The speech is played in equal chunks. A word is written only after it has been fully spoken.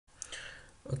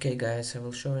Okay guys, I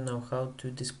will show you now how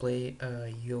to display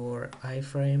your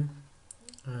iframe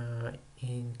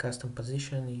in custom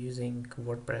position using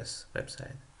WordPress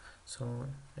website. So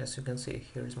as you can see,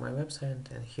 here is my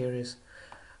website and here is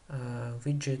a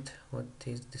widget what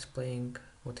is displaying,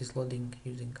 what is loading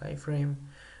using iframe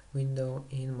window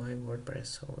in my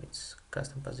WordPress. So it's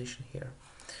custom position here.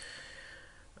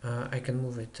 I can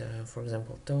move it, for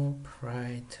example, top,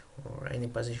 right, or any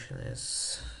position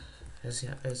as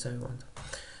I want.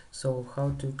 So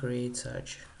how to create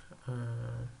such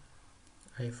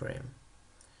iframe?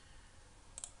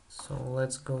 So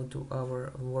let's go to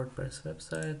our WordPress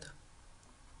website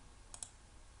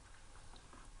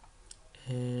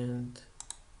and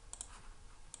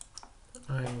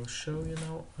I will show you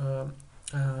now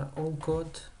all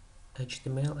code,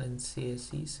 HTML and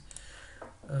CSS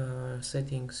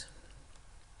settings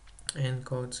and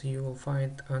codes you will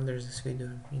find under this video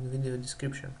in video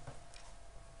description.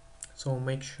 So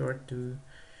make sure to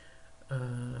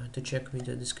check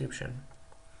video description,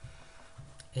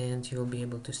 and you'll be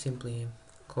able to simply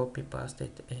copy paste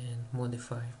it and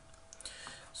modify.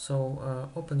 So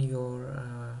open your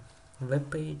web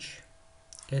page,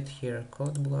 add here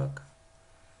code block,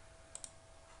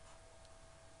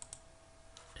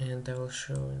 and I will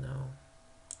show you now.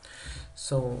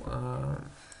 So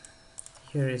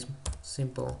here is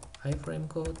simple iframe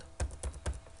code.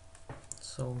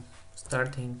 So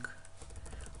starting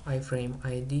iframe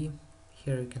ID,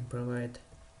 here you can provide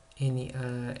any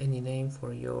name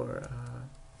for your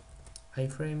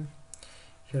iframe.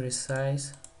 Here is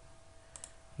size,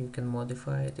 you can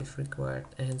modify it if required,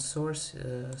 and source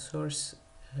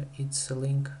it's a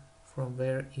link from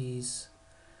where is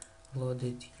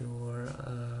loaded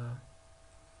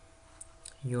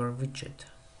your widget.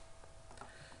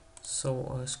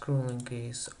 So scrolling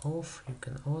is off, you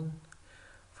can on.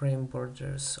 Frame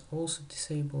borders also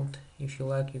disabled. If you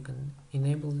like, you can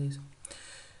enable this.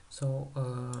 So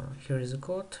here is the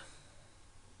code,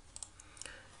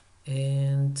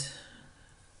 and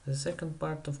the second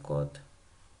part of code,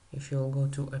 if you'll go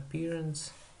to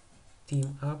appearance,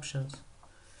 theme options,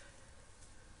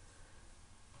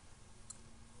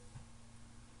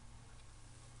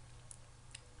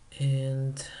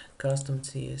 and custom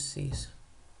CSS.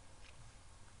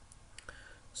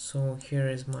 So here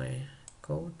is my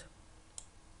code.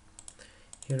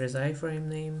 Here is iframe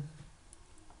name,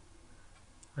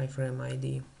 iframe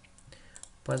ID,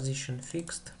 position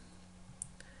fixed.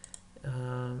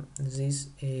 This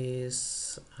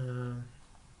is I'll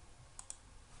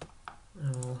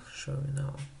show you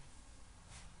now.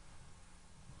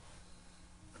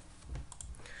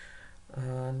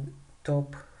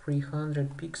 Top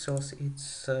 300 pixels,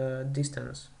 it's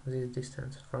distance, this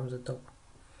distance from the top.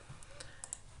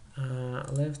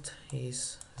 Left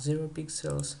is 0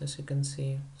 pixels, as you can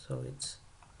see, so it's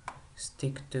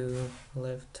stick to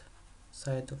left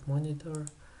side of monitor.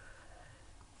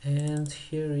 And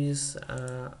here is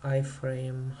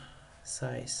iframe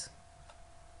size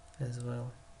as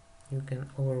well. You can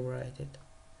override it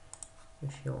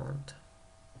if you want.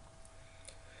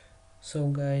 So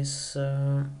guys,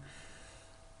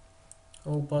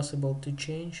 all possible to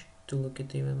change to look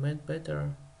it even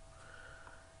better,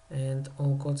 and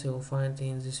all codes you will find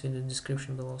in this video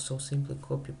description below. So simply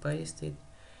copy paste it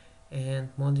and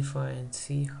modify and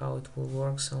see how it will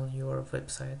work on your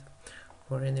website.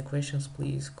 For any questions,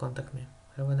 please contact me.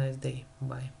 Have a nice day.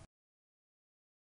 Bye.